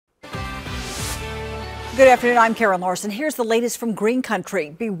Good afternoon, I'm Karen Larson. Here's the latest from Green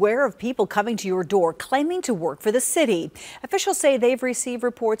Country. Beware of people coming to your door claiming to work for the city. Officials say they've received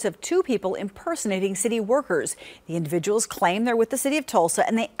reports of 2 people impersonating city workers. The individuals claim they're with the city of Tulsa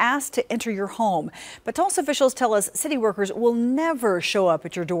and they ask to enter your home. But Tulsa officials tell us city workers will never show up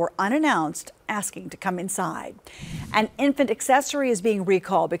at your door unannounced, asking to come inside. An infant accessory is being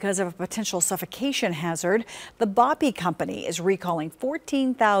recalled because of a potential suffocation hazard. The Boppy Company is recalling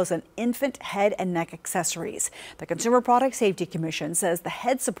 14,000 infant head and neck accessories. The Consumer Product Safety Commission says the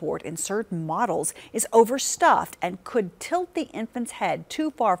head support in certain models is overstuffed and could tilt the infant's head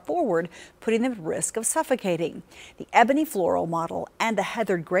too far forward, putting them at risk of suffocating. The ebony floral model and the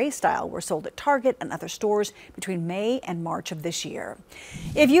heathered gray style were sold at Target and other stores between May and March of this year.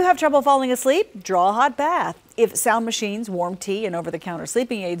 If you have trouble falling asleep, draw a hot bath. If sound machines, warm tea, and over-the-counter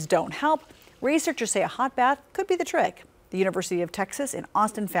sleeping aids don't help, researchers say a hot bath could be the trick. The University of Texas in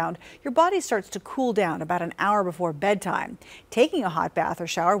Austin found your body starts to cool down about an hour before bedtime. Taking a hot bath or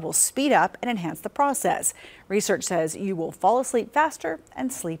shower will speed up and enhance the process. Research says you will fall asleep faster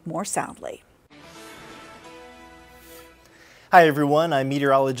and sleep more soundly. Hi everyone, I'm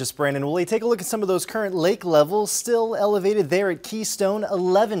meteorologist Brandon Woolley. Take a look at some of those current lake levels. Still elevated there at Keystone,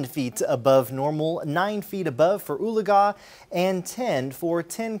 11 feet above normal, 9 feet above for Oologah, and 10 for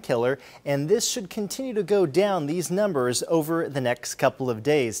Tenkiller. And this should continue to go down, these numbers, over the next couple of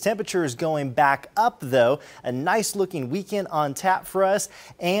days. Temperatures going back up though. A nice looking weekend on tap for us.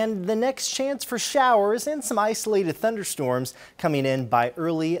 And the next chance for showers and some isolated thunderstorms coming in by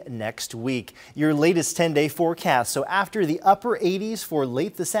early next week. Your latest 10-day forecast. So after the upper 80s for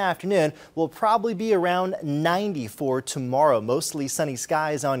late this afternoon, will probably be around 90 for tomorrow. Mostly sunny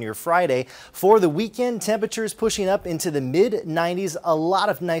skies on your Friday. For the weekend, temperatures pushing up into the mid-90s. A lot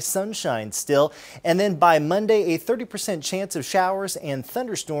of nice sunshine still. And then by Monday, a 30% chance of showers and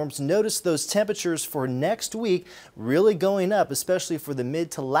thunderstorms. Notice those temperatures for next week really going up, especially for the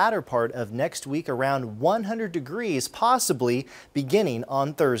mid to latter part of next week, around 100 degrees, possibly beginning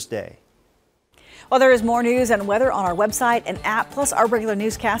on Thursday. Well, there is more news and weather on our website and app, plus our regular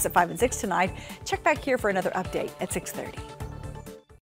newscast at 5 and 6 tonight. Check back here for another update at 6:30.